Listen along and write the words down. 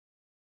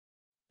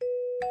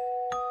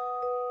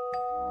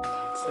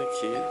So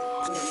cute.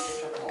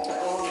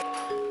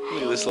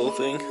 Look at this little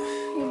thing.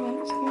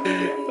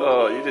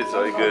 Oh, you did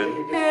so good.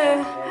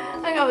 Yeah,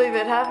 I can't believe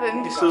it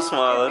happened. You're still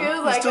smiling. It feels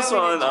You're like still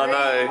I'm in smiling. a I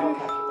know.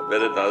 I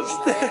bet it does.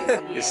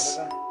 Yes.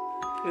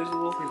 Here's a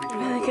little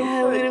Look at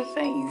her little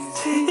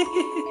face.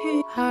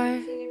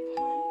 Heart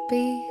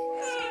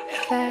beats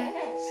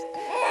fast,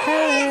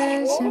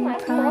 colors and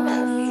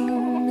promises.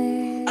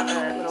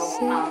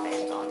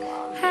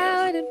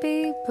 How to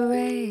be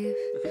brave?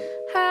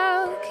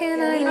 How can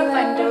I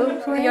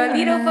love when I'm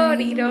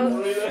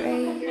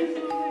afraid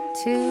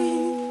to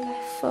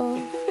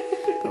fall?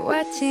 But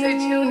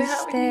watching you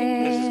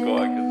stand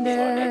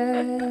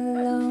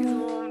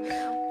alone,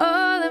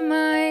 all of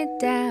my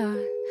doubt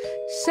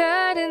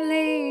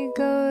suddenly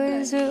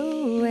goes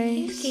away.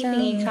 He's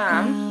keeping you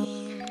calm.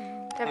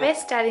 The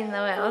best dad in the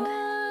world.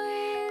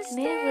 And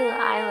there's little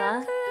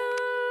Isla.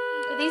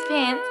 With these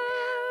pants,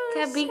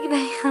 look how big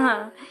they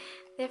are.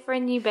 They're for a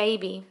new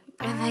baby.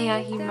 And they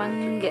are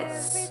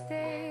humongous.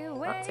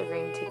 Lots of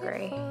room to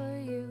grow.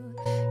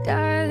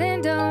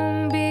 Darling,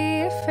 don't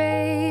be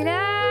afraid.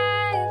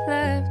 I've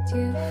loved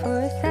you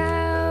for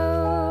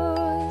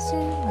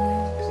 1,000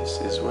 years. This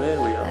is where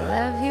we I are.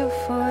 love you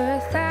for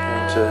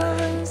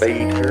 1,000 To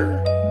bathe her.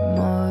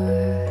 more.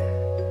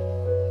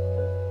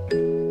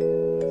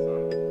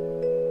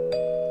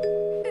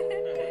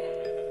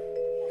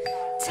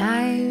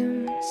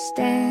 Time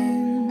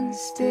stands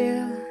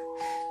still,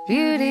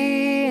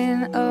 beauty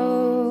and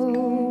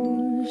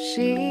oh,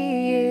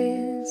 she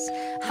is.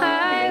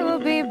 I will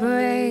be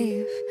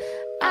brave.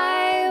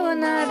 I will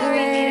not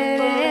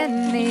let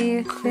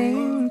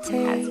anything That's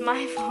take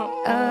my fault.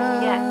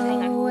 Yeah,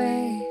 hang on.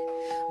 away.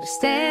 We're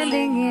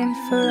standing in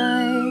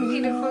front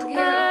Beautiful girl.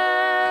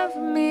 of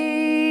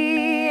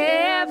me.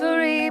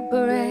 Every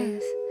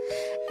breath,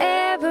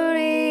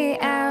 every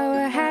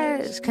hour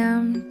has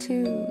come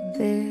to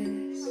this.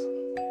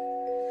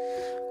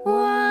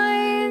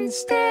 One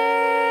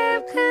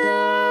step closer.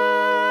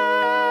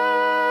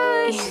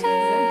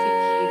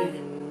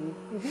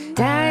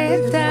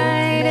 I've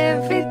died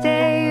every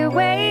day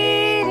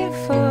waiting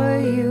for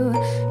you.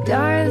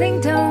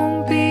 Darling,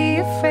 don't be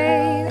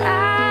afraid.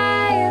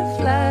 I have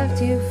loved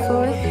you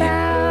for 1,000.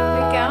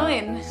 We're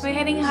going. We're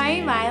heading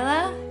home,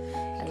 Isla.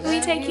 Can we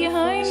take you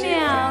home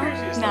now?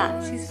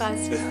 Nah, she's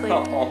fast asleep.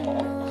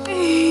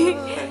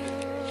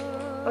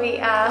 We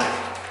are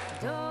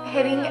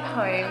heading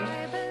home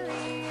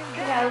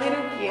with our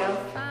little girl.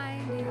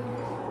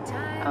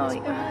 Oh,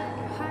 yeah.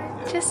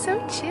 Just so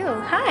chill.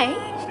 Hi.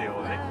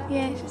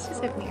 Yeah, she's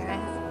just opening her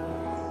eyes.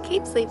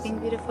 Keep sleeping,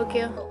 beautiful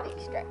girl.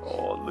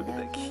 Oh, look at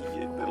that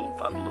cute little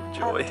bundle of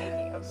joy.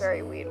 In a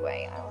very weird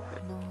way.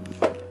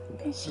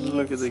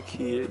 Look at the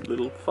cute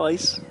little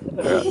face.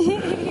 Let's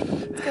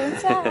go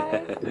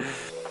inside.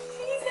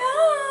 She's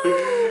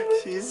home.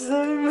 She's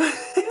so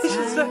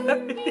she's so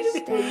happy.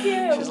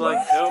 She's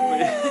like, help me.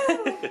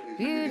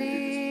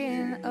 Beauty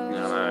and oh,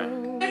 No.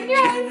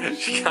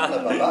 She can't.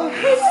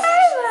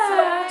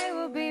 I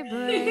will be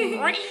brave.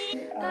 I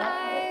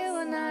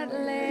will not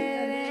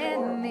let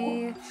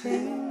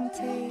anything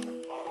take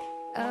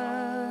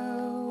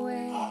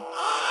away.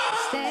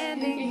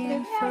 Standing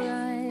in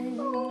front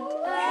of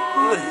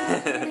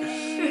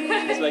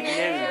It's like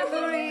him.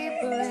 every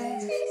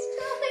breath,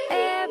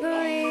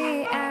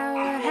 every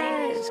hour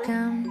has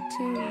come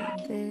to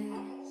this.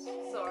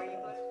 Sorry,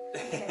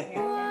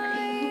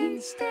 One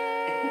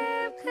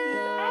step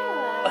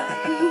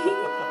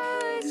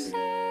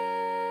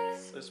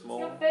So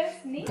small. I've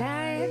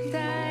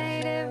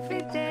died every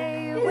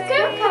day Let's go,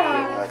 waiting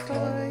Papa.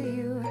 for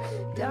you.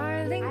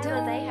 Darling, Why would they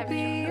don't have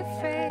be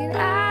afraid. I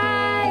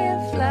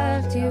have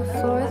loved you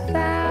for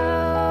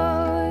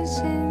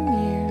 1,000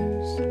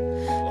 years.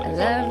 I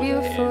love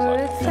you for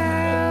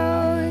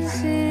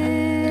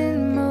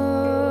 1,000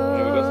 more.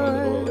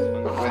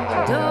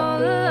 And all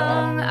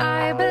along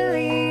I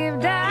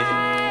believed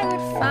I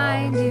would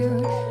find you.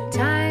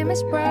 Time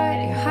has brought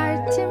your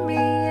heart to me.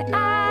 I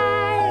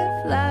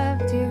have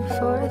loved you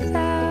for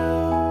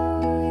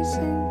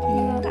 1,000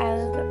 years.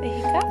 Isla's got the I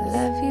hiccups.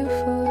 love you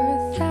for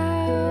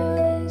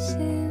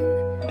 1,000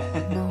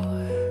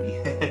 more.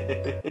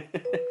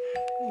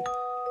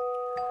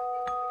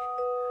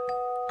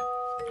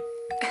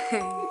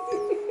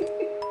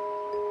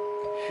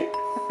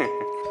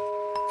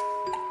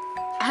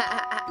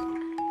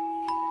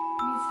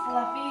 Miss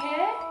Fluffy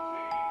hair.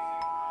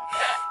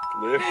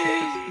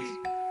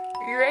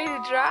 You ready to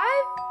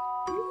drive?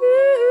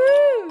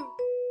 Woohoo!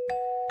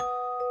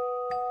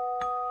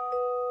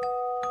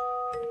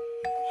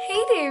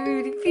 Hey there,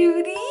 Rudy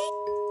Beauty.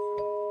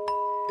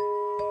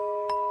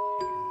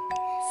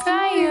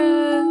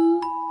 Saya.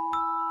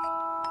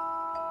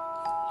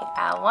 You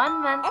are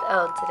 1 month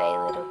old today,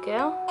 little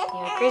girl.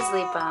 You're a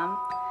grizzly bum,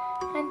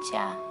 aren't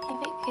ya? You're a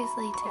bit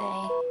grizzly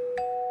today.